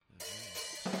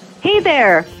Hey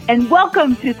there, and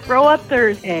welcome to Throw Up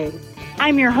Thursday.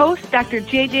 I'm your host, Dr.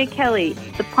 JJ Kelly,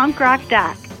 the punk rock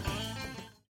doc.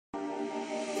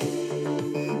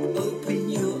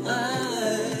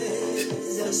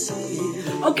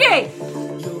 Okay,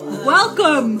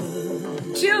 welcome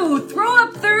to Throw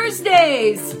Up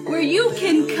Thursdays, where you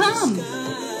can come,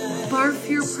 barf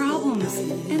your problems,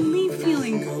 and leave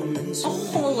feeling a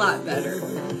whole lot better.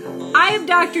 I am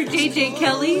Dr. JJ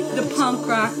Kelly, the punk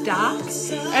rock doc,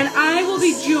 and I will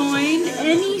be joined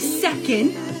any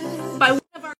second by one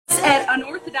of our at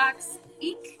Unorthodox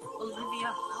Inc.,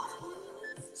 Olivia,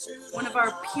 one of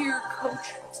our peer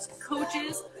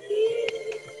coaches.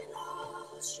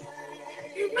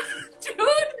 Dude,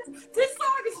 this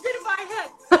song has been in my head.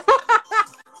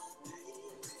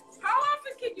 How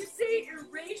often can you say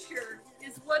erasure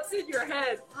is what's in your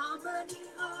head? Harmony,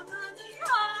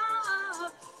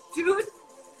 dude,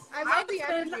 I love the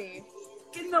energy.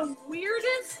 In the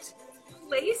weirdest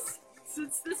place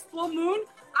since this full moon.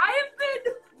 I have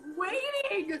been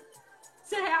waiting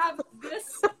to have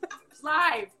this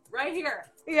live right here.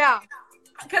 Yeah.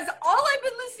 Because all I've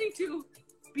been listening to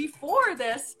before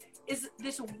this is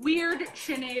this weird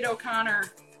Sinead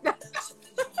O'Connor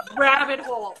rabbit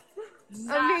hole.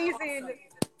 Amazing.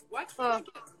 What?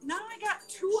 Now I got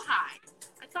too high.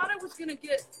 I thought I was going to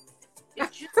get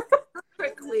it just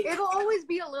perfectly. It'll always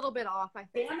be a little bit off, I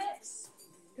think. Damn it.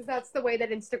 Because that's the way that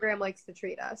Instagram likes to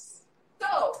treat us.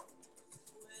 So,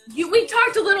 we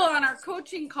talked a little on our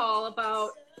coaching call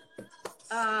about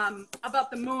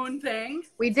the moon thing.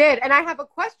 We did. And I have a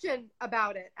question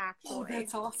about it, actually. Oh,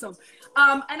 that's awesome.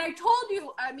 And I told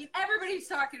you, I mean, everybody's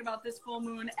talking about this full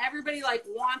moon. Everybody,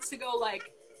 wants to go,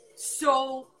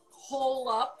 so hole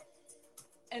up.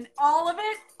 And all of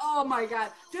it, oh, my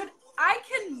God. Dude, I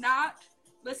cannot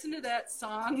listen to that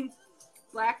song,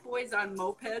 Black Boys on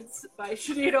Mopeds by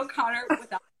Sinead O'Connor,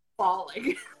 without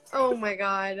falling. Oh, my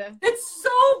God. It's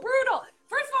so brutal.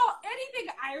 First of all,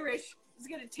 anything Irish is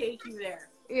going to take you there.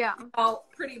 Yeah. Well,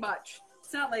 pretty much.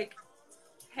 It's not like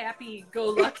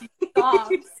happy-go-lucky songs,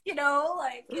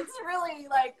 it's really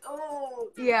oh.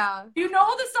 Yeah. You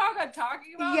know the song I'm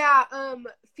talking about? Yeah,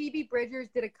 Phoebe Bridgers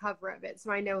did a cover of it, so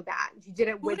I know that. She did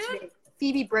it Who did?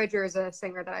 Phoebe Bridgers, a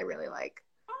singer that I really like.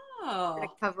 Oh. Did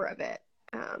a cover of it.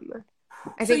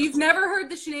 So you've never heard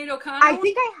the Sinead O'Connor I one?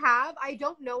 think I have. I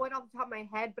don't know it off the top of my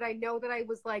head, but I know that I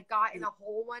was got in a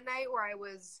hole one night where I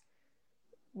was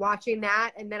watching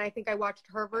that, and then I think I watched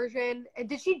her version. And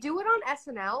did she do it on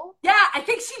SNL? Yeah, I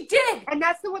think she did. And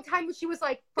that's the one time when she was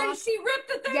like, Then she ripped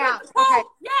the thing. yeah, with the pole. okay.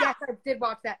 Yeah. Yes, I did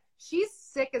watch that. She's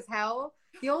sick as hell.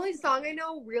 The only song I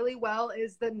know really well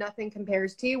is the Nothing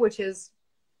Compares to You, which is,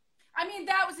 I mean,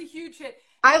 that was a huge hit.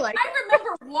 I like it. I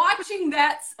remember watching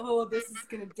that. Oh, this is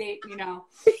going to date me now.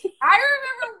 I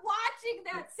remember watching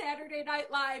that Saturday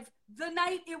Night Live the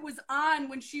night it was on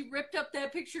when she ripped up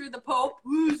that picture of the Pope,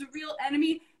 who's a real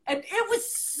enemy. And it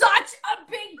was such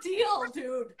a big deal,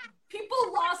 dude. People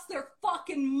lost their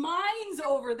fucking minds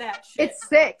over that shit. It's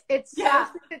sick. It's yeah.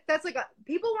 So sick. That's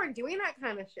people weren't doing that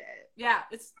kind of shit. Yeah,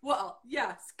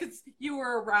 yes, because you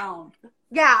were around.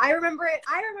 Yeah, I remember it.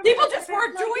 People just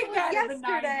weren't doing that yesterday. In the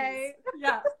 90s.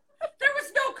 Yeah. There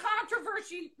was no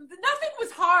controversy. Nothing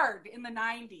was hard in the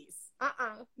 90s.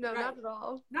 No, right. Not at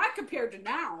all. Not compared to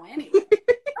now, anyway.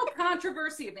 No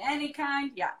controversy of any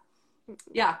kind. Yeah.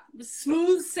 Yeah. It was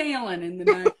smooth sailing in the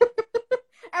 90s.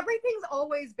 Everything's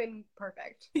always been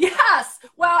perfect. Yes.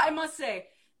 Well, I must say,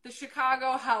 the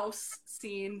Chicago house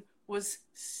scene was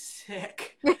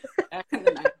sick back in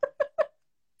the 90s.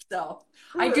 So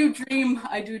I do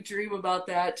dream about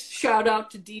that. Shout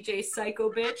out to DJ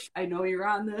Psycho Bitch. I know you're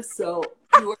on this, so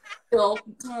you are still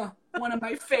one of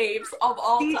my faves of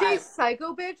all time. DJ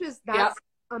Psycho Bitch that's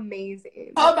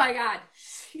amazing. Oh my God.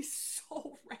 She's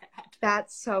so rad.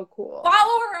 That's so cool.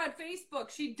 Follow her on Facebook.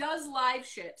 She does live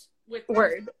shit with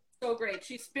Word. So great.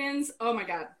 She spins. Oh my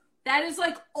God. That is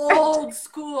old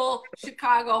school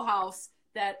Chicago house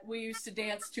that we used to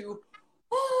dance to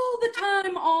all the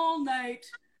time, all night.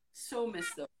 So miss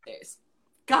those days.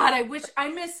 God, I miss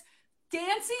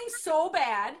dancing so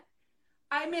bad.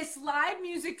 I miss live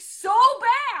music so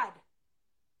bad.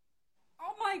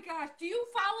 Oh my gosh. Do you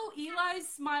follow Eli's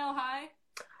Smile High?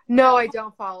 No, I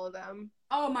don't follow them.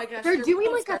 Oh my gosh. They're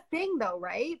doing a thing though,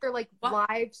 right? They're what?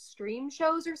 Live stream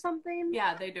shows or something?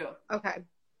 Yeah, they do. Okay.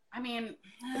 I mean,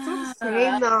 it's not the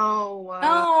same though.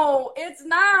 No, it's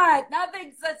not.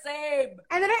 Nothing's the same.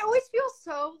 And then I always feel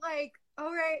so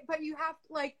all right, but you have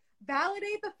to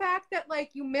validate the fact that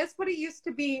like you miss what it used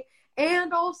to be,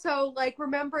 and also like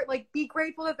remember, like be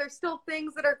grateful that there's still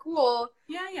things that are cool.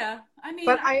 Yeah. I mean,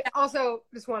 But I also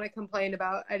just want to complain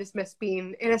about, I just miss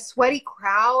being in a sweaty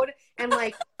crowd and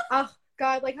like, oh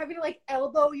God, like having to like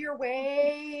elbow your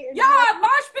way. And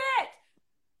mosh pit.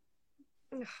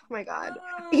 oh my God.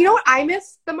 You know what I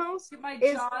miss the most? Get my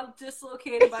jaw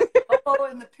dislocated by elbow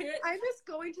in the pit. I miss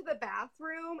going to the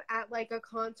bathroom at like a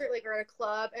concert, like or at a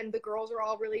club, and the girls are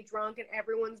all really drunk and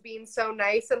everyone's being so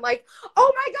nice and like,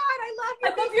 oh my God, I love you.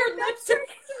 I love your lips. You're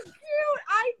so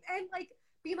cute. And like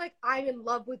being like, I'm in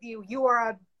love with you. You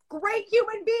are a great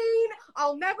human being.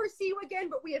 I'll never see you again,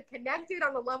 but we have connected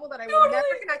on a level that I will never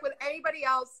connect with anybody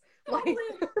else. Like,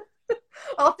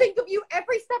 I'll think of you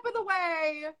every step of the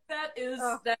way. That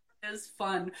is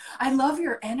fun. I love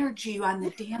your energy on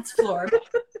the dance floor.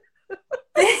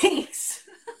 Thanks.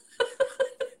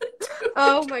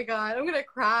 Oh my God, I'm gonna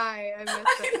cry. I miss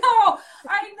it.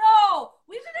 I know.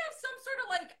 We should have some sort of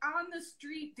like on the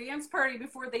street dance party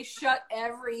before they shut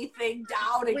everything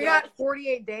down again. We got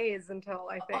 48 days until,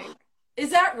 I think.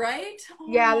 Is that right?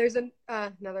 Yeah, there's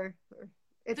another.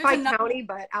 It's by county,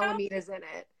 but Alameda's in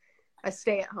it. A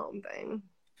stay-at-home thing.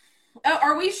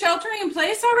 Are we sheltering in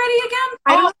place already again?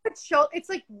 I don't know if it's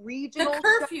like regional the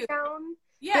curfew. shutdown.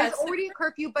 Yeah, there's already a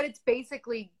curfew, but it's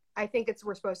basically, I think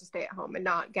we're supposed to stay at home and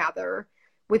not gather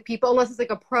with people unless it's like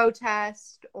a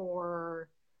protest or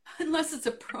unless it's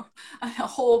a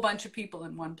whole bunch of people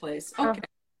in one place. Okay,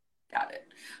 got it.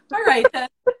 All right then.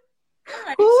 All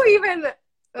right. Who even?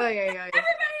 Oh yeah. Everybody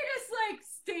just like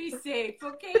stay safe,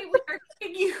 okay? We are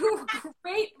giving you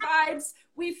great vibes.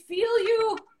 We feel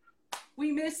you.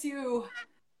 We miss you.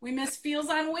 We miss Feels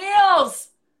on Wheels.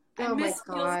 Oh my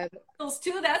God. Wheels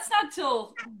too. That's not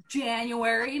till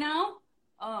January now.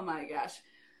 Oh my gosh.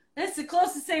 That's the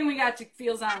closest thing we got to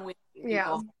Feels on Wheels.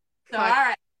 Yeah. So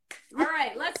all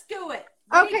right, let's do it.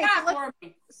 Okay, so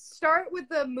let's start with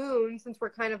the moon since we're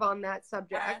kind of on that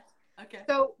subject. Right. Okay.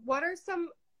 So what are some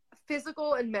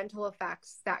physical and mental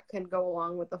effects that can go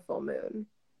along with the full moon?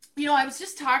 You know, I was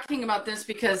just talking about this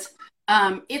because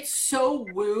it's so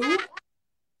woo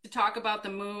to talk about the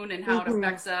moon and how it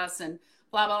affects us and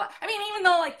blah, blah, blah. I mean, even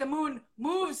though like the moon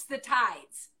moves the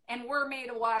tides and we're made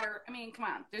of water, I mean, come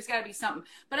on, there's got to be something.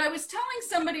 But I was telling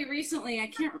somebody recently, I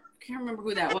can't remember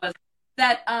who that was,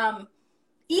 that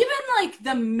even like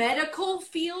the medical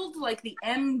field, like the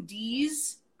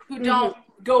MDs who don't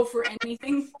go for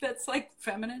anything that's like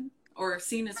feminine or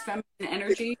seen as feminine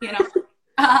energy, you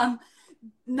know,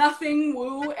 nothing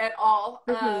woo at all.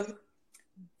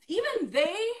 Even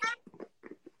they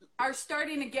are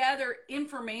starting to gather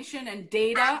information and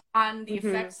data on the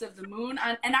effects of the moon.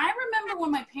 And I remember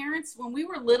when we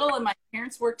were little and my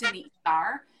parents worked in the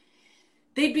ER,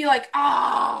 they'd be like,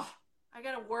 oh, I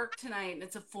got to work tonight and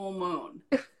it's a full moon.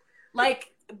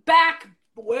 Like back,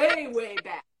 way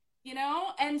back, you know?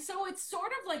 And so it's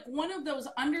sort of like one of those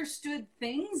understood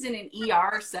things in an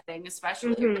ER setting,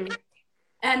 especially.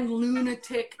 And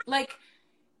lunatic, like,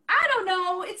 I don't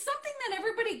know. It's something that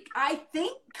everybody, I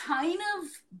think, kind of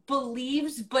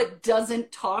believes but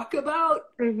doesn't talk about.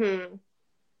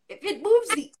 If it moves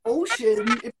the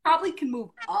ocean, it probably can move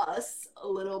us a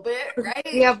little bit, right?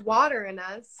 We have water in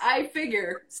us. I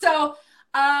figure. So,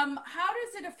 how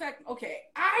does it affect? Okay,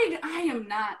 I am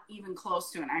not even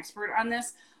close to an expert on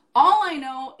this. All I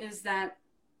know is that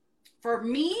for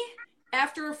me,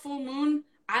 after a full moon,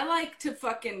 I like to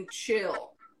fucking chill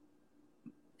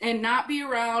and not be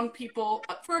around people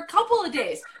for a couple of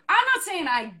days. I'm not saying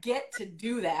I get to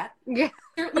do that. Yeah.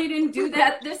 Certainly didn't do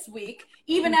that this week.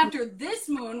 Even after this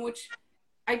moon, which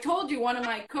I told you one of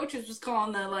my coaches was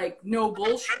calling the like no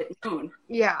bullshit moon.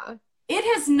 Yeah. It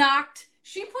has knocked,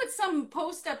 she put some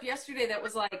post up yesterday that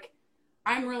was like,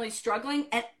 I'm really struggling.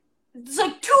 And it's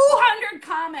like 200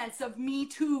 comments of me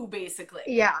too, basically.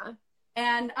 Yeah.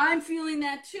 And I'm feeling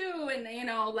that too. And, you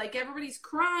know, like everybody's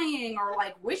crying or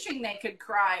like wishing they could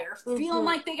cry or feeling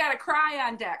like they got to cry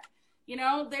on deck. You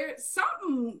know, there's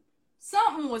something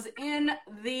was in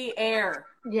the air.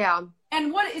 Yeah.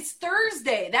 And it's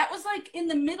Thursday. That was like in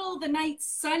the middle of the night,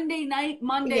 Sunday night,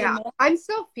 Monday morning. I'm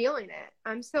still feeling it.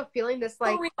 I'm still feeling this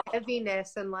like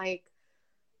heaviness and like,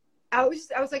 I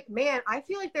was like, man, I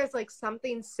feel like there's like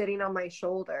something sitting on my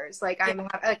shoulders. Like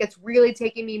like it's really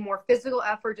taking me more physical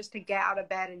effort just to get out of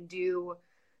bed and do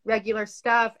regular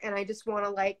stuff. And I just want to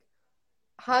like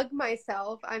hug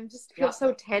myself. I'm just feel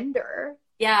so tender.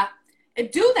 Yeah. And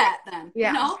do that then.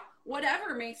 Yeah. You know,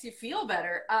 whatever makes you feel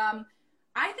better.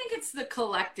 I think it's the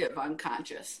collective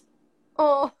unconscious.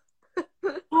 Oh.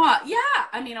 Yeah.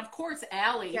 I mean, of course,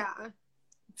 Allie. Yeah.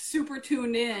 Super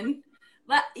tuned in.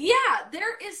 But yeah,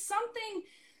 there is something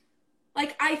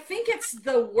Like, I think it's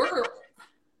the world.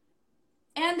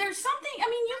 And there's something, I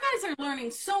mean, you guys are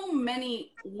learning so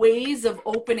many ways of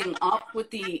opening up with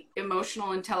the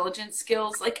emotional intelligence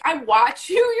skills. Like, I watch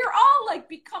you, you're all like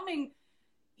becoming,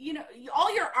 you know,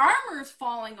 all your armor's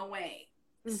falling away.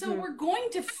 Mm-hmm. So we're going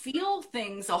to feel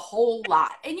things a whole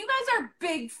lot. And you guys are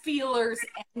big feelers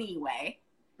anyway,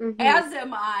 as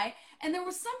am I. And there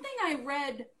was something I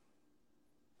read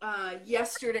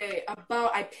yesterday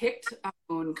about, I picked a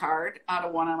moon card out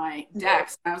of one of my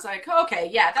decks, and I was like, okay,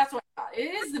 yeah, that's what I thought. It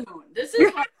is the moon. This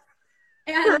is what,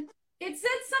 and it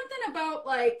said something about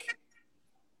like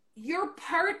you're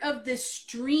part of the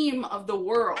stream of the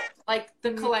world, like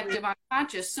the collective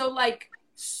unconscious. So like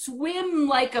swim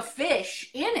like a fish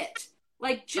in it.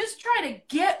 Like just try to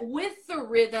get with the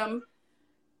rhythm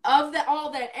of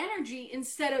all that energy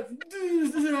instead of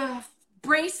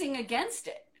bracing against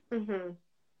it.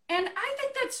 And I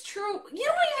think that's true. You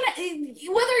don't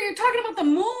even, whether you're talking about the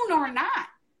moon or not,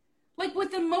 like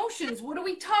with emotions, what do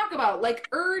we talk about? Like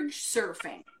urge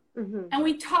surfing. And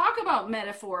we talk about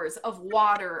metaphors of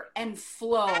water and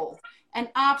flow and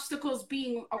obstacles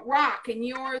being a rock and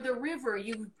you're the river.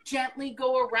 You gently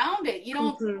go around it. You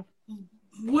don't,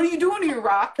 what are you doing here,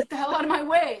 rock? Get the hell out of my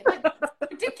way. Like,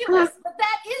 ridiculous. But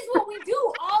that is what we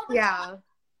do all the time.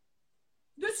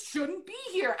 This shouldn't be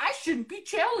here. I shouldn't be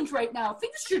challenged right now.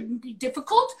 Things shouldn't be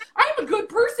difficult. I'm a good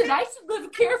person. I should live a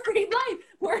carefree life.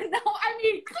 Where now, I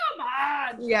mean, come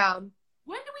on. Yeah.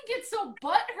 When do we get so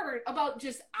butthurt about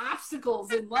just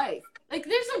obstacles in life? Like,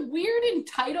 there's a weird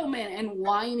entitlement and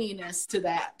whininess to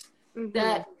that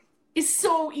that is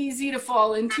so easy to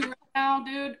fall into right now,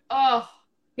 dude. Oh.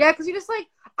 Yeah, because you're just like,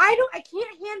 I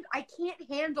can't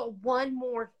handle one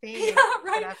more thing. Yeah,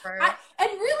 right. And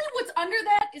really what's under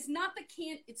that is not the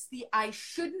can't, it's the I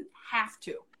shouldn't have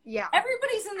to. Yeah.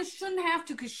 Everybody's in the shouldn't have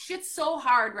to because shit's so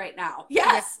hard right now.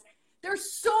 Yes.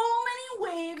 There's so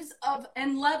many waves of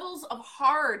and levels of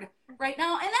hard right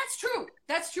now. And that's true.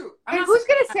 That's true. And who's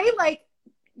going to say like,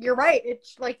 you're right.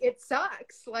 It's like, it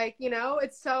sucks. Like, you know,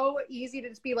 it's so easy to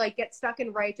just be like, get stuck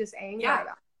in righteous anger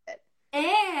about it.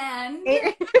 And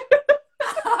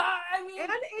I mean,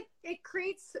 and it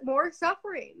creates more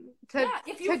suffering to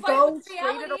go straight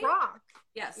at a rock.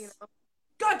 Yes. You know?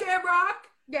 Goddamn rock.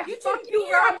 Yeah. You took me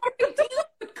here. I'm already dealing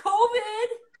with COVID.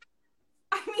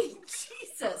 I mean,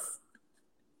 Jesus.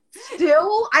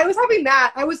 Still, I was having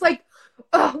that. I was like,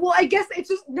 well, I guess it's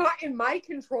just not in my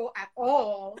control at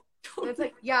all. And it's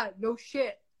like, yeah, no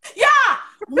shit. Yeah.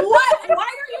 What? Why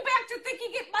are you back to thinking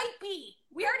it might be?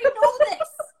 We already know this.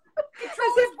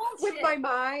 With my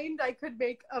mind, I could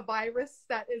make a virus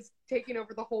that is taking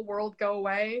over the whole world go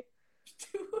away.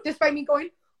 Just by me going,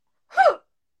 you're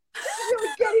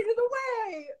getting in the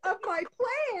way of my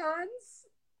plans.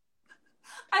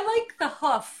 I like the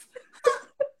huff.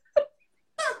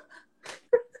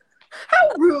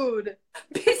 How rude.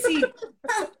 Pissy.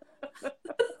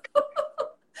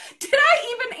 Did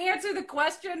I even answer the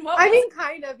question? I mean,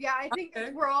 kind of, yeah. I think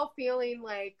we're all feeling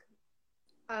like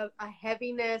a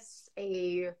heaviness,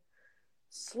 a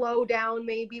slowdown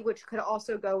maybe, which could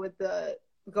also go with the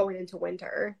going into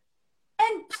winter.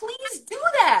 And please do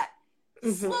that.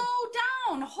 Slow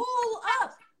down, hole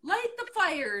up, light the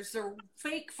fires or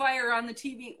fake fire on the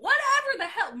TV, whatever the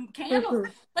hell, candles,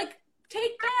 like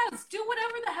take baths, do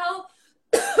whatever the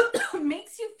hell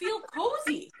makes you feel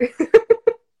cozy.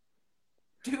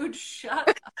 Dude, shut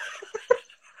up.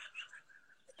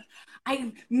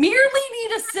 I merely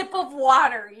need a sip of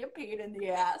water, you pain in the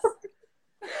ass.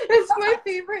 It's my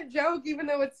favorite joke, even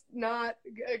though it's not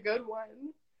a good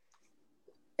one.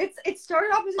 It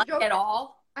started off as a joke. At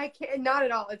all? Not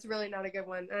at all. It's really not a good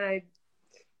one. And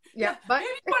but maybe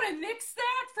you want to nix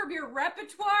that from your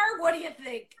repertoire? What do you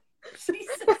think?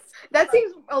 Jesus. That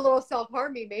seems a little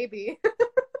self-harming, maybe.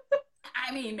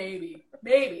 I mean,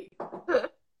 maybe.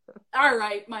 All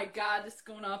right, my God, this is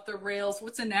going off the rails.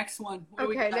 What's the next one?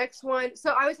 Okay, next one.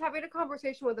 So I was having a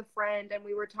conversation with a friend, and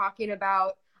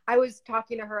I was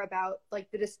talking to her about like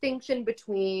the distinction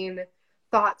between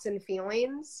thoughts and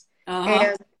feelings.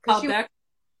 And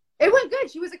it went good.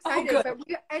 She was excited, but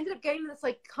we ended up getting this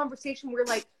like conversation where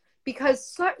like,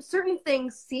 because certain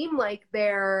things seem like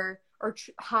they're or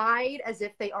hide as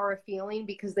if they are a feeling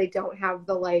because they don't have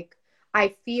the like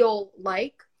I feel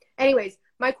like. Anyways,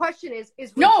 my question is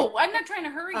no, I'm not trying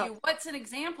to hurry you. What's an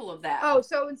example of that? Oh,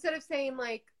 so instead of saying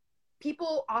like,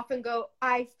 people often go,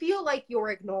 I feel like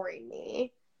you're ignoring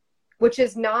me, which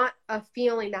is not a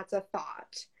feeling, that's a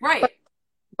thought. Right.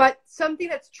 But something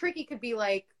that's tricky could be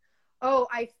like, oh,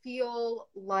 I feel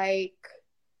like,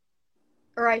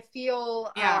 or I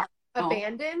feel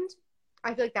abandoned.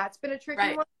 I feel like that's been a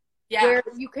tricky one. Yeah. Where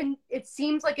it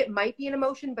seems like it might be an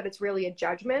emotion, but it's really a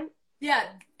judgment. Yeah.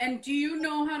 And do you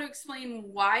know how to explain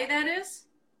why that is?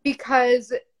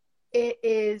 Because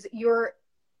you're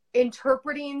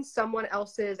interpreting someone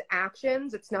else's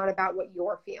actions. It's not about what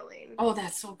you're feeling. Oh,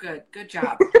 that's so good. Good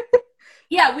job.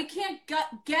 Yeah, we can't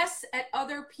guess at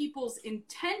other people's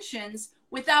intentions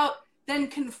without then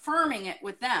confirming it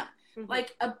with them. Mm-hmm.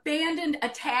 Like abandoned,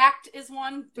 attacked is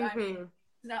one. I mean,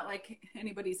 not like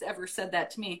anybody's ever said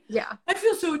that to me. Yeah. I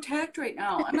feel so attacked right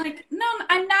now. I'm like, no,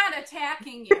 I'm not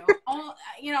attacking you.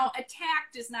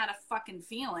 Attacked is not a fucking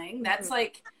feeling. That's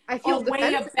like I feel a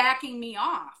way of backing me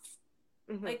off.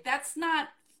 Mm-hmm. Like that's not,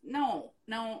 no.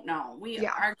 We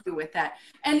argue with that.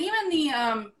 And even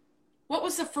the, what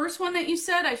was the first one that you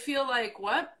said? I feel like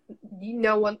what? You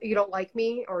don't like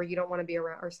me or you don't want to be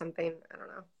around or something. I don't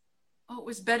know. Oh, it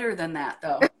was better than that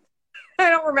though. I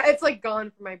don't remember. It's like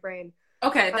gone from my brain.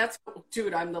 Okay, that's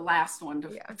dude. I'm the last one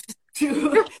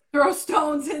to throw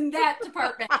stones in that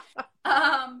department.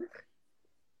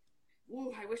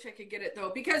 Ooh, I wish I could get it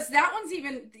though, because that one's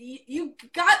even you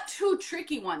got two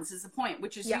tricky ones is the point,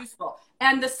 which is useful.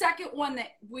 And the second one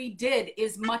that we did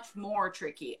is much more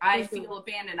tricky. I feel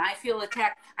abandoned. I feel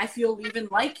attacked. I feel even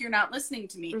like you're not listening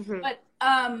to me. Mm-hmm. But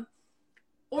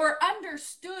or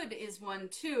understood is one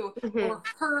too, or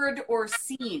heard or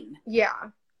seen. Yeah.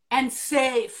 And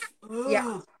safe. Ugh.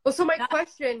 Yeah. Well, so my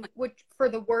question for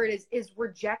the word is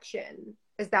rejection.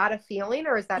 Is that a feeling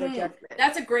or is that a judgment?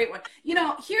 That's a great one.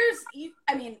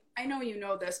 I know you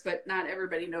know this, but not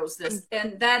everybody knows this.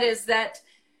 And that is that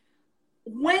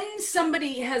when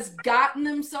somebody has gotten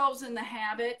themselves in the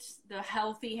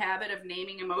healthy habit of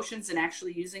naming emotions and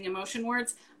actually using emotion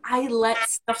words, I let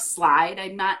stuff slide.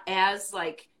 I'm not as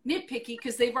like nitpicky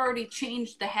because they've already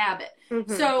changed the habit.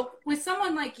 Mm-hmm. So with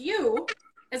someone like you,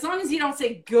 as long as you don't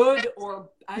say good or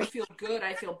I feel good,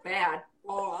 I feel bad,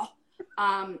 not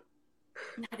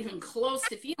even close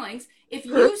to feelings. If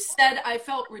you said I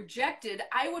felt rejected,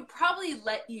 I would probably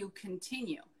let you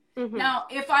continue. Mm-hmm. Now,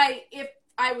 if I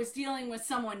was dealing with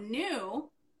someone new,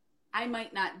 I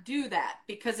might not do that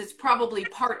because it's probably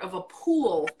part of a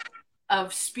pool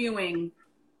of spewing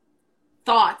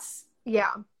thoughts.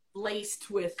 Yeah.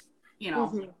 Laced with,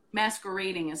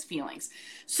 masquerading as feelings.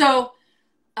 So,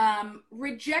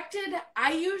 rejected,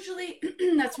 I usually,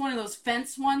 that's one of those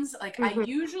fence ones. Like I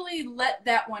usually let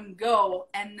that one go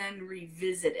and then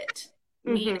revisit it.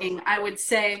 Meaning I would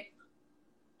say,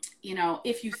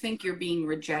 if you think you're being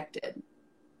rejected,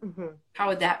 how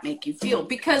would that make you feel?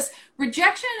 Because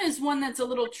rejection is one that's a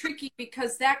little tricky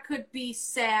because that could be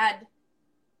sad,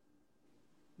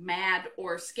 mad,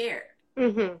 or scared.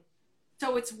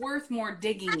 So it's worth more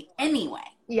digging anyway.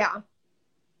 Yeah.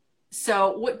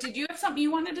 So did you have something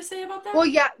you wanted to say about that? Well,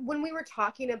 yeah, when we were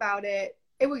talking about it,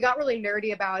 we got really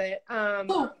nerdy about it.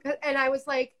 And I was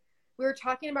like, we were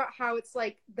talking about how it's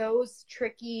like those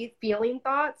tricky feeling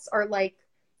thoughts are like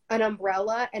an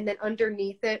umbrella. And then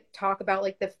underneath it, talk about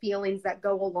like the feelings that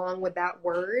go along with that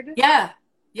word. Yeah.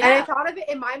 Yeah. And I thought of it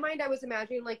in my mind, I was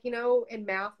imagining like, in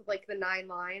math, like the 9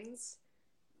 lines.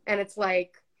 And it's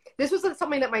like, this was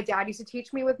something that my dad used to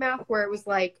teach me with math, where it was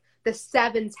like the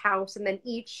 7's house. And then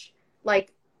each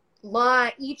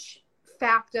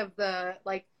fact of the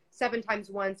like 7 times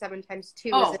 1, 7 times 2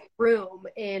 is a room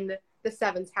in the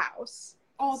 7's house.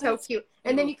 Oh, so cute.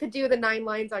 And then you could do the 9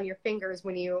 lines on your fingers so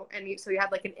you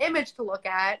had like an image to look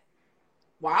at.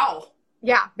 Wow.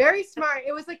 Yeah, very smart.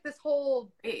 It was like this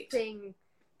whole thing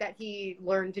that he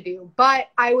learned to do. But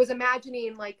I was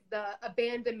imagining like the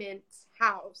abandonment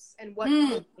house and what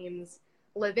feelings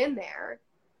live in there.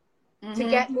 To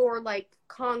get more like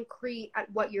concrete at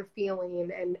what you're feeling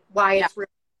and why it's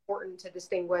really important to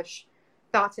distinguish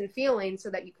thoughts and feelings so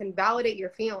that you can validate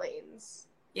your feelings.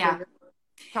 Yeah.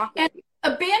 And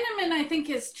abandonment, I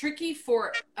think, is tricky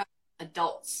for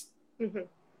adults.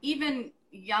 Even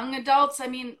young adults.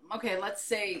 Let's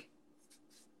say,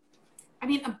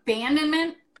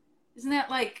 abandonment, isn't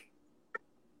that like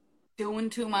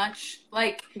doing too much?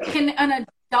 Like, can an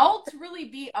adult really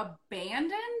be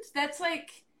abandoned? That's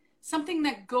like something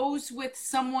that goes with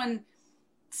someone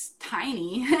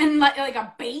tiny and like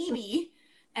a baby,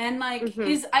 and like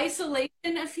is isolation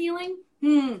a feeling?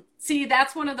 See,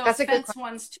 that's one of those fence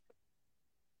ones too.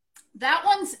 That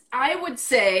one's, I would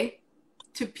say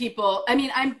to people,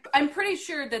 I'm pretty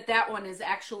sure that one is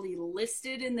actually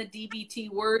listed in the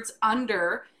DBT words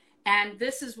under, and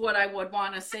this is what I would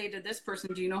want to say to this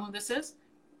person. Do you know who this is?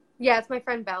 Yeah, it's my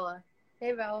friend Bella.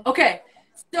 Hey, Bella. Okay,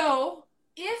 so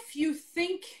if you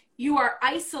think you are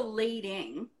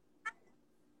isolating,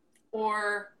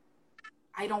 or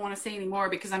I don't want to say anymore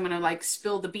because I'm going to like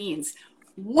spill the beans,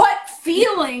 what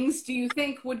feelings do you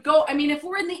think would go? I mean, if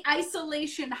we're in the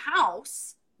isolation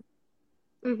house,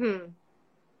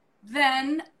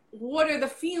 then what are the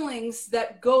feelings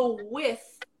that go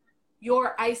with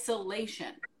your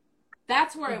isolation?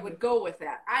 That's where I would go with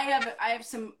that. I have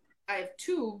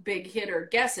two big hitter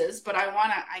guesses, but I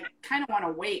kind of want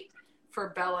to wait for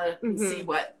Bella and see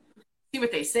what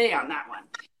they say on that one.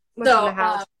 What's in the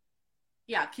house?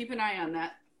 Yeah, keep an eye on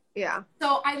that. Yeah.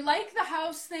 So I like the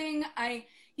house thing.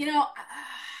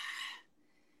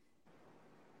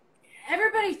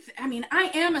 Everybody,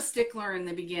 I am a stickler in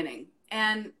the beginning,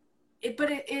 but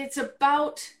it's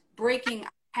about breaking a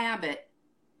habit.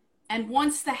 And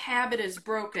once the habit is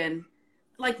broken,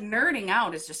 like nerding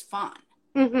out is just fun.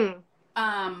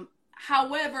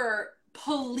 However,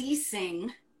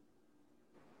 policing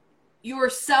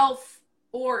yourself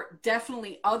or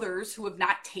definitely others who have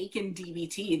not taken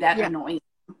DBT, that annoys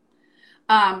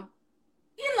them.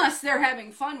 Unless they're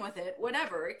having fun with it,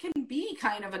 whatever. It can be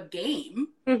kind of a game.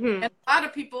 And a lot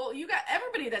of people,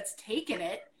 everybody that's taken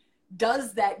it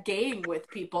does that game with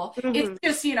people. It's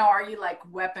just, are you like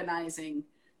weaponizing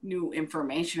new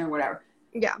information or whatever?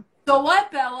 Yeah. So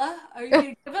what, Bella? Are you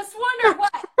going to give us one or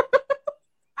what?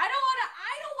 I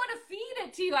don't want to feed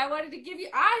it to you. I wanted to give you,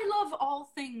 I love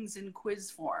all things in quiz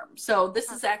form. So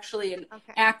this is actually an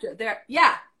actor there.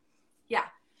 Yeah.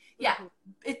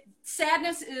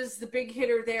 Sadness is the big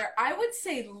hitter there. I would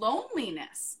say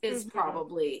loneliness is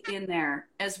probably in there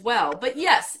as well. But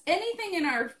yes, anything in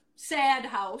our sad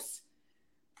house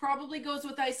probably goes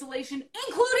with isolation,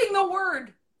 including the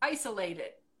word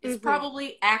isolated is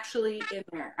probably actually in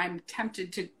there. I'm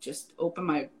tempted to just open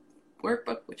my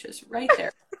workbook, which is right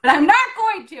there. But I'm not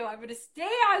going to. I'm going to stay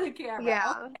on the camera.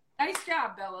 Yeah. Okay. Nice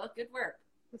job, Bella. Good work.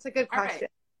 That's a good question.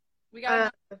 Right. We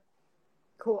got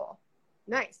cool.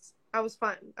 Nice. That was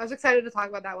fun. I was excited to talk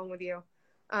about that one with you.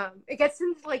 It gets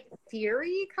into like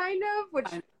theory kind of, which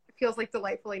feels like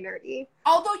delightfully nerdy.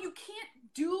 Although you can't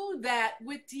do that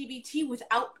with DBT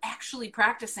without actually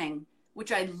practicing,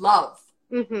 which I love.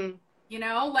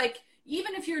 Like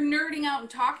even if you're nerding out and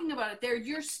talking about it there,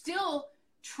 you're still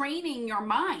training your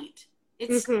mind.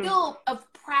 It's still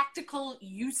of practical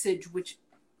usage, which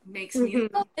makes me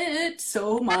love it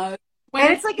so much.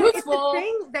 And it's like it's a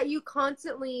thing that you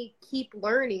constantly keep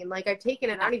learning. Like I've taken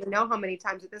it, I don't even know how many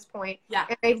times at this point. Yeah.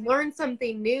 And I've learned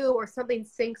something new or something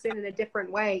sinks in a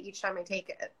different way each time I take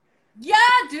it. Yeah,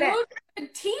 dude. I've been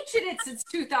teaching it since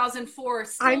 2004.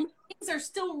 Things are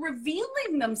still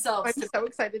revealing themselves. I'm so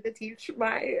excited to teach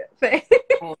my thing.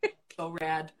 Oh, so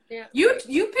rad. Yeah.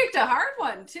 You picked a hard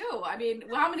one too. I mean,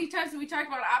 how many times have we talked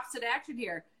about opposite action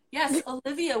here? Yes,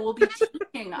 Olivia will be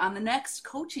teaching on the next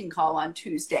coaching call on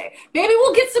Tuesday. Maybe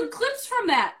we'll get some clips from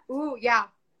that. Ooh, yeah.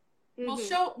 We'll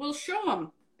show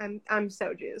them. I'm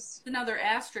so juiced. It's another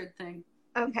Astrid thing.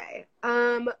 Okay.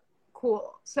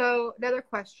 Cool. So another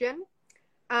question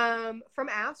from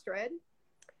Astrid.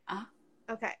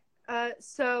 Okay.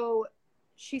 So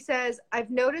she says, I've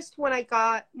noticed when I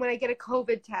get a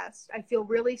COVID test, I feel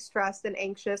really stressed and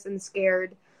anxious and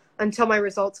scared until my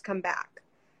results come back.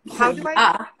 How do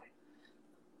I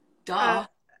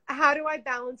how do I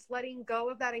balance letting go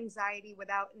of that anxiety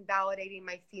without invalidating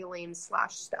my feelings /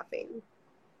 stuffing?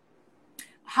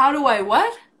 How do I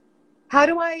what? How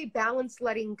do I balance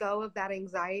letting go of that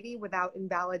anxiety without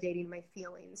invalidating my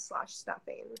feelings /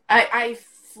 stuffing? I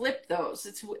flip those.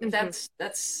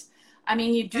 That's I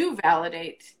mean, you do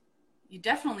validate. You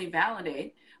definitely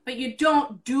validate, but you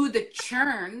don't do the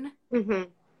churn.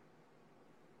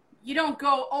 You don't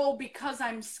go, oh, because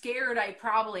I'm scared, I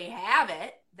probably have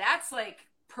it. That's like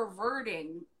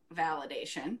perverting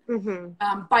validation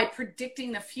by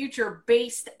predicting the future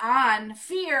based on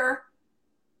fear,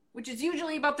 which is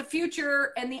usually about the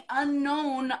future and the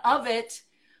unknown of it.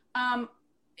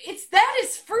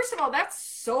 First of all, that's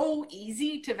so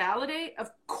easy to validate.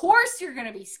 Of course you're going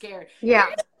to be scared. Yeah.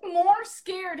 You're gonna be more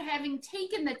scared having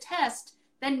taken the test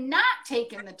than not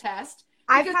taking the test.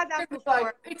 I've had that before.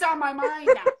 Like, it's on my mind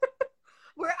now.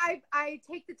 Where I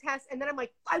take the test and then I'm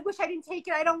like, I wish I didn't take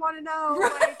it. I don't want to know.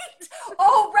 Right. Like,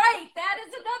 oh, right. That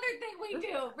is another thing we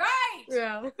do. Right.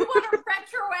 Yeah. We want to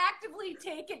retroactively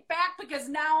take it back because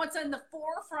now it's in the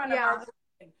forefront of our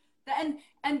brain.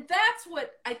 And that's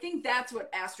what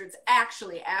Astrid's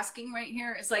actually asking right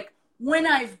here is like, when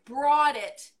I've brought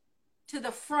it to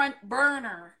the front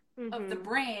burner of the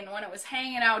brain, when it was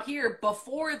hanging out here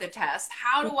before the test,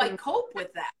 how do I cope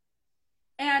with that?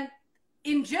 And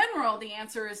in general, the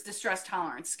answer is distress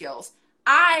tolerance skills.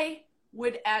 I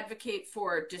would advocate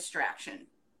for distraction.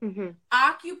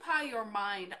 Occupy your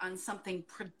mind on something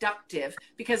productive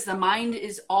because the mind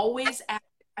is always active.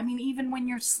 I mean, even when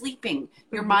you're sleeping,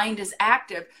 your mind is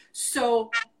active. So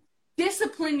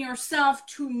discipline yourself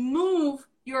to move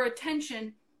your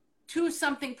attention to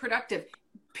something productive.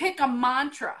 Pick a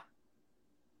mantra.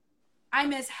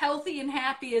 I'm as healthy and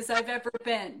happy as I've ever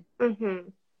been. Mm-hmm.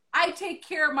 I take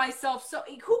care of myself. So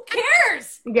who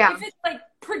cares? Yeah. If it's like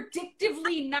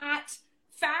predictively not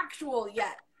factual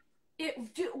yet.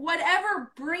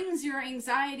 Whatever brings your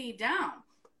anxiety down.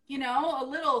 You know, a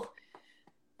little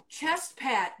chest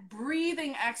pat,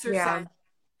 breathing exercise. Yeah.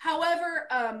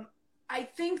 However, I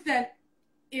think that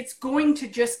it's going to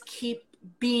just keep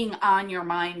being on your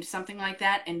mind, something like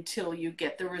that, until you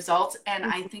get the results. And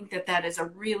I think that that is a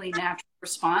really natural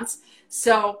response.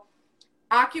 So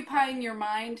occupying your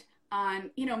mind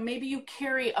on, you know, maybe you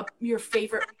carry your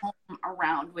favorite poem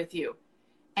around with you,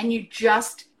 and you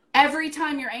just, every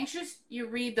time you're anxious, you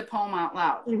read the poem out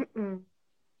loud. Mm-mm.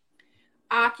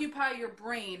 Occupy your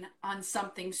brain on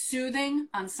something soothing,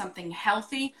 on something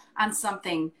healthy, on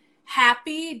something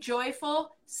happy,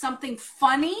 joyful, something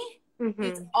funny. Mm-hmm.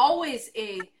 It's always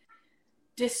a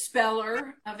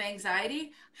dispeller of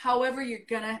anxiety. However, you're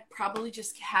going to probably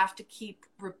just have to keep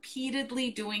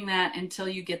repeatedly doing that until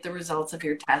you get the results of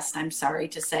your test, I'm sorry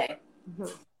to say. Mm-hmm.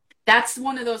 That's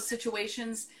one of those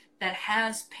situations that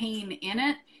has pain in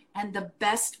it. And the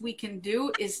best we can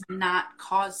do is not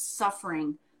cause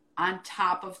suffering on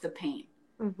top of the pain.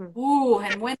 Mm-hmm. Ooh,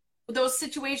 and when those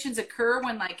situations occur,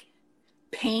 when like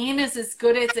pain is as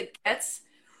good as it gets,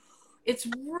 it's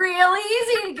real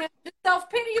easy to get to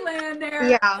self-pity land there.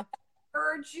 Yeah. I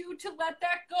urge you to let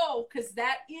that go, because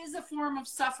that is a form of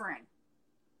suffering.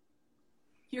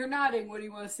 You're nodding. What do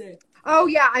you want to say? Oh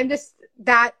yeah, I'm just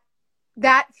that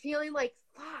feeling like,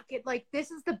 fuck it, like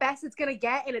this is the best it's gonna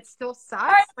get and it still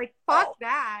sucks. Like fuck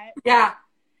that. Yeah.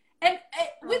 And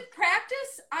with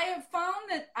practice, I have found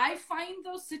that I find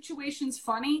those situations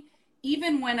funny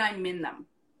even when I'm in them.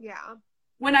 Yeah.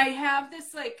 When I have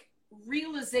this like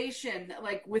realization,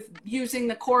 like with using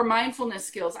the core mindfulness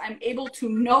skills, I'm able to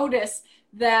notice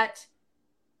that,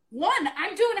 one,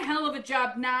 I'm doing a hell of a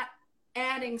job not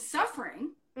adding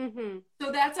suffering. Mm-hmm.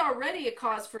 So that's already a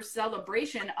cause for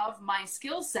celebration of my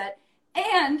skill set.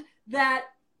 And that,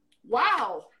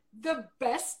 wow, the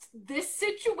best this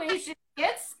situation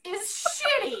gets is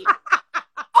shitty.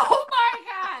 Oh my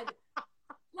God.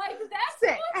 Like, that's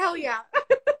Sick. funny. Hell yeah.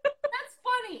 That's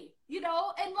funny, you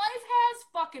know, and life has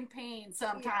fucking pain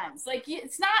sometimes. Yeah. Like,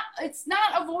 it's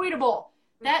not avoidable.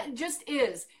 That just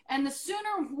is. And the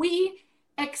sooner we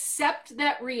accept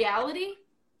that reality,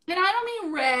 and I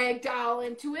don't mean ragdoll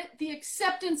into it, the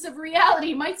acceptance of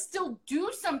reality might still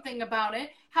do something about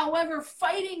it. However,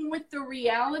 fighting with the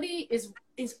reality is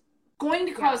going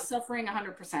to cause suffering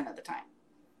 100% of the time.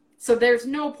 So there's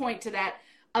no point to that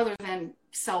other than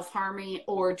self-harming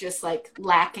or just like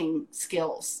lacking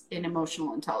skills in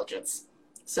emotional intelligence.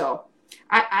 So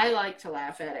I like to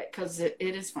laugh at it because it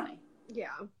is funny.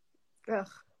 Yeah. Ugh.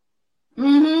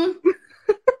 Mm-hmm.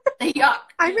 Yuck.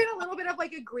 I'm in a little bit of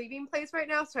like a grieving place right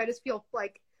now, so I just feel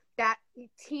like that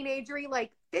teenagery,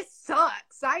 like, this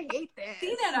sucks. I hate this.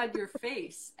 See that on your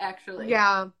face, actually.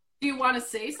 Yeah. Do you want to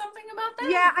say something about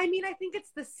that? Yeah, I mean, I think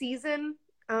it's the season.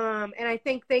 And I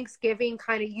think Thanksgiving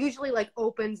kind of usually like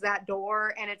opens that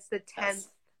door, and it's the 10th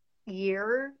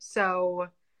year. So.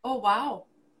 Oh, wow.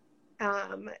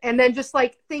 And then just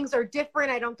like things are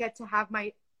different. I don't get to have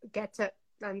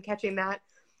I'm catching that.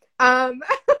 I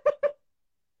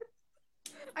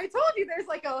told you there's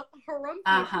like a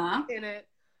harumph in it.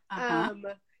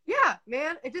 Yeah,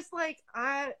 man. It just like,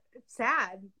 it's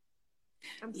sad.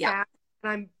 I'm sad,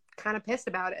 and I'm kind of pissed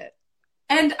about it.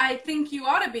 And I think you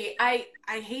ought to be. I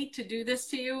hate to do this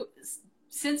to you.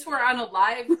 Since we're on a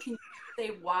live, can you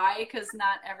say why? Because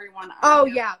not everyone. Oh,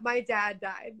 yeah. My dad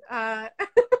died. Well,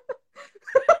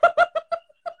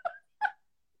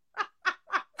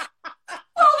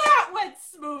 that went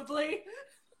smoothly.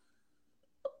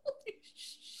 Holy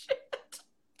shit.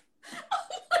 Oh,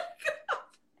 my God.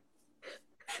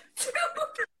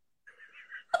 Dude.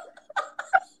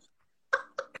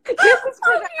 This is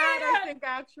for the ad, I think,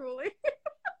 actually.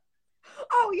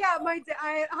 Oh, yeah,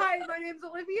 hi, my name's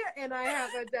Olivia, and I have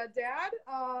a dead dad.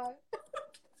 I'm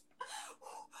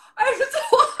so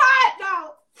hot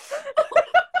now.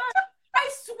 I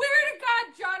swear to God,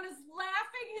 John is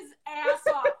laughing his ass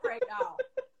off right now.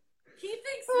 He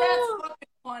thinks that's fucking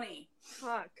funny.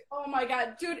 Fuck. Oh, my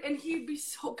God, dude, and he'd be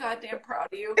so goddamn proud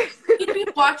of you. He'd be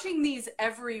watching these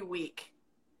every week.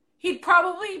 He'd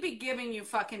probably be giving you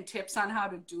fucking tips on how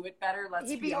to do it better.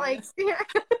 He'd be honest. Like,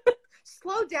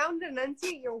 slow down and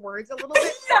enunciate your words a little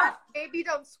bit. Yeah. Maybe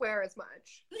don't swear as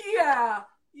much. Yeah.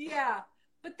 Yeah.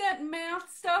 But that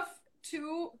math stuff,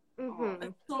 too, Mm-hmm.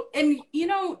 So, and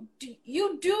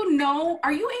you do know,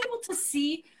 are you able to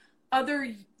see other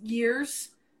years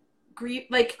grief?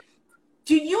 Like,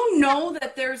 do you know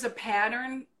that there's a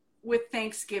pattern with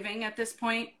Thanksgiving at this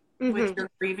point with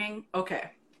your grieving? Okay.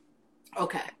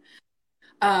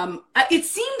 It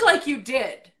seemed like you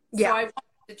did. Yeah. So I wanted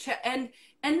to check, and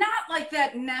not like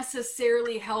that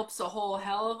necessarily helps a whole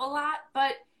hell of a lot,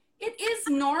 but it is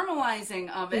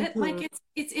normalizing of it. Like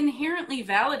it's inherently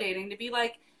validating to be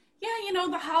like, yeah,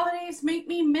 the holidays make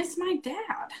me miss my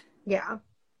dad. Yeah.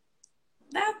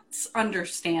 That's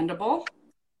understandable.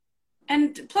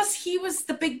 And plus he was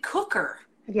the big cooker.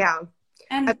 Yeah.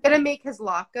 And I'm going to make his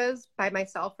latkes by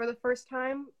myself for the first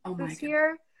time this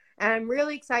year. And I'm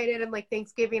really excited. And like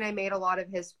Thanksgiving, I made a lot of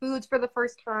his foods for the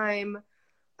first time.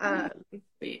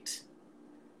 Sweet.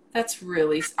 That's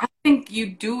really, I think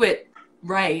you do it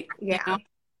right. Yeah.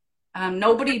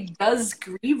 Nobody does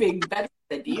grieving better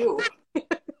than you.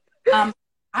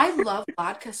 I love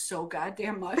vodka so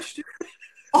goddamn much.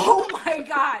 Oh my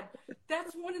God.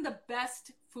 That's one of the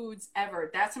best foods ever.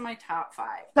 That's in my top 5.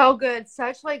 So good.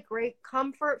 Such like great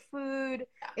comfort food.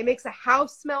 It makes the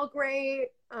house smell great.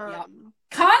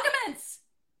 Condiments.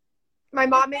 My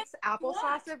mom makes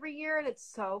applesauce every year and it's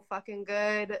so fucking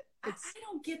good. I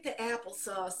don't get the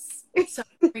applesauce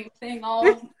cream thing all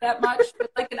that much,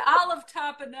 but like an olive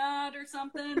tapenade or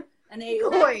something. An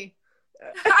ale. Boy.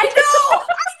 I know,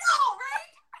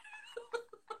 right?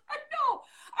 I know.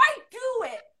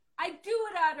 I do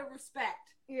it out of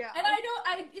respect. Yeah. And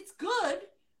it's good.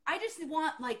 I just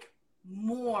want like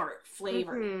more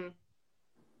flavor.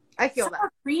 I feel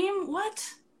sour cream? What?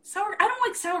 I don't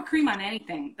like sour cream on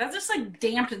anything. That just like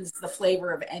dampens the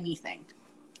flavor of anything.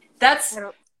 That's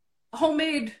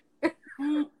homemade. I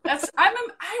wish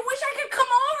I could come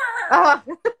over.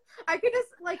 I could just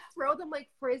like throw them like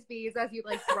frisbees as you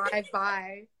like drive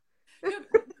by.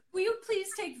 Will you please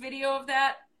take video of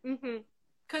that?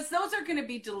 Because those are going to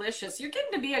be delicious. You're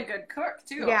getting to be a good cook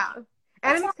too. Yeah.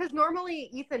 And because normally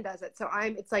Ethan does it. So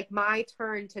it's like my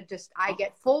turn to I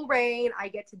get full reign. I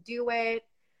get to do it.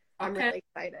 I'm really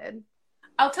excited.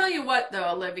 I'll tell you what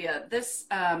though, Olivia, this,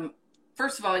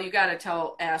 first of all, you got to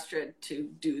tell Astrid to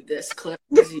do this clip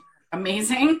because you're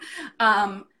amazing.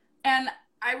 And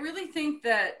I really think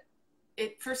that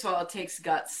first of all, it takes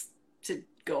guts to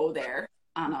go there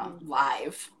on a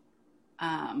live.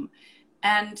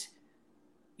 And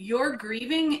your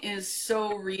grieving is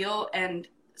so real and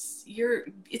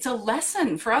it's a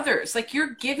lesson for others. Like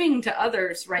you're giving to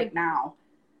others right now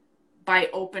by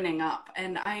opening up.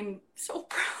 And I'm so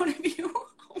proud of you.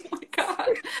 Oh my God.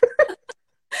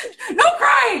 No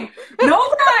crying. We'll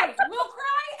cry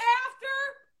after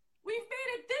we've made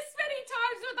it this many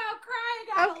times without crying.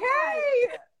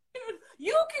 Okay.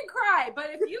 You can cry, but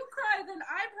if you cry, then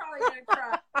I'm probably going to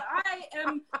cry.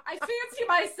 I fancy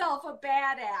myself a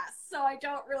badass, so I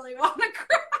don't really want to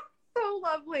cry. So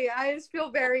lovely. I just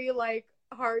feel very like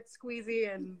heart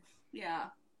squeezy and yeah.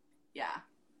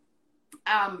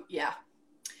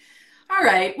 All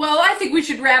right. Well, I think we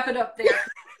should wrap it up there.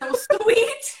 So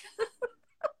sweet.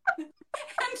 And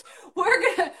we're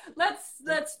gonna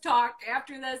let's talk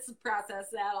after this, process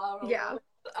that out. Yeah.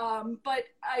 But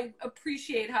I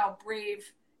appreciate how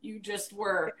brave you just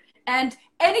were. And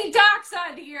any docs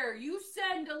on here, you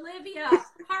send Olivia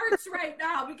hearts right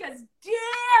now because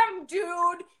damn,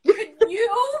 dude, could you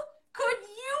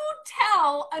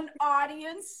tell an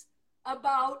audience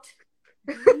about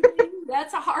grieving?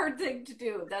 That's a hard thing to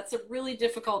do. That's a really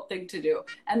difficult thing to do.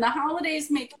 And the holidays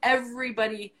make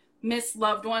everybody miss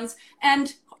loved ones.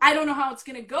 And I don't know how it's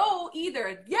going to go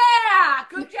either. Yeah,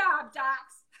 good job,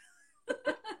 docs.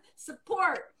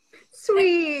 Support.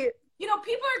 Sweet. And,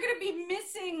 people are going to be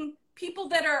missing people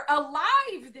that are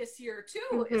alive this year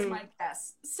too, is my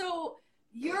guess. So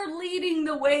you're leading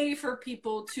the way for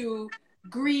people to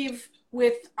grieve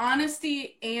with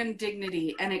honesty and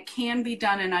dignity, and it can be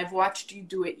done. And I've watched you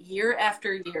do it year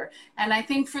after year. And I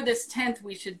think for this 10th,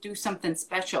 we should do something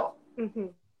special.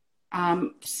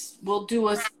 We'll do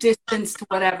a distanced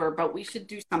whatever, but we should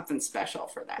do something special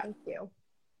for that. Thank you.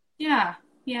 Yeah.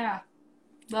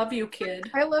 Love you,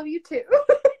 kid. I love you too.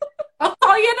 I'll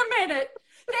call you in a minute.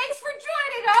 Thanks for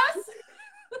joining us.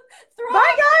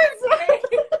 Bye, guys.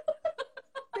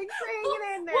 Thanks for hanging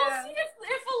in there. We'll see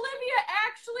if Olivia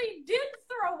actually did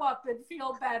throw up and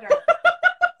feel better. This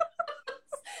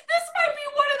might be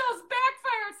one of those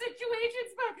backfire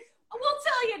situations, but we'll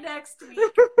tell you next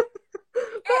week.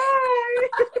 Bye.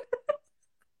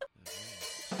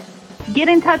 Get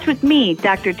in touch with me,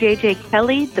 Dr. JJ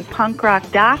Kelly, the punk rock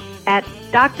doc, at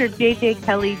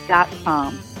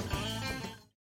drjjkelly.com.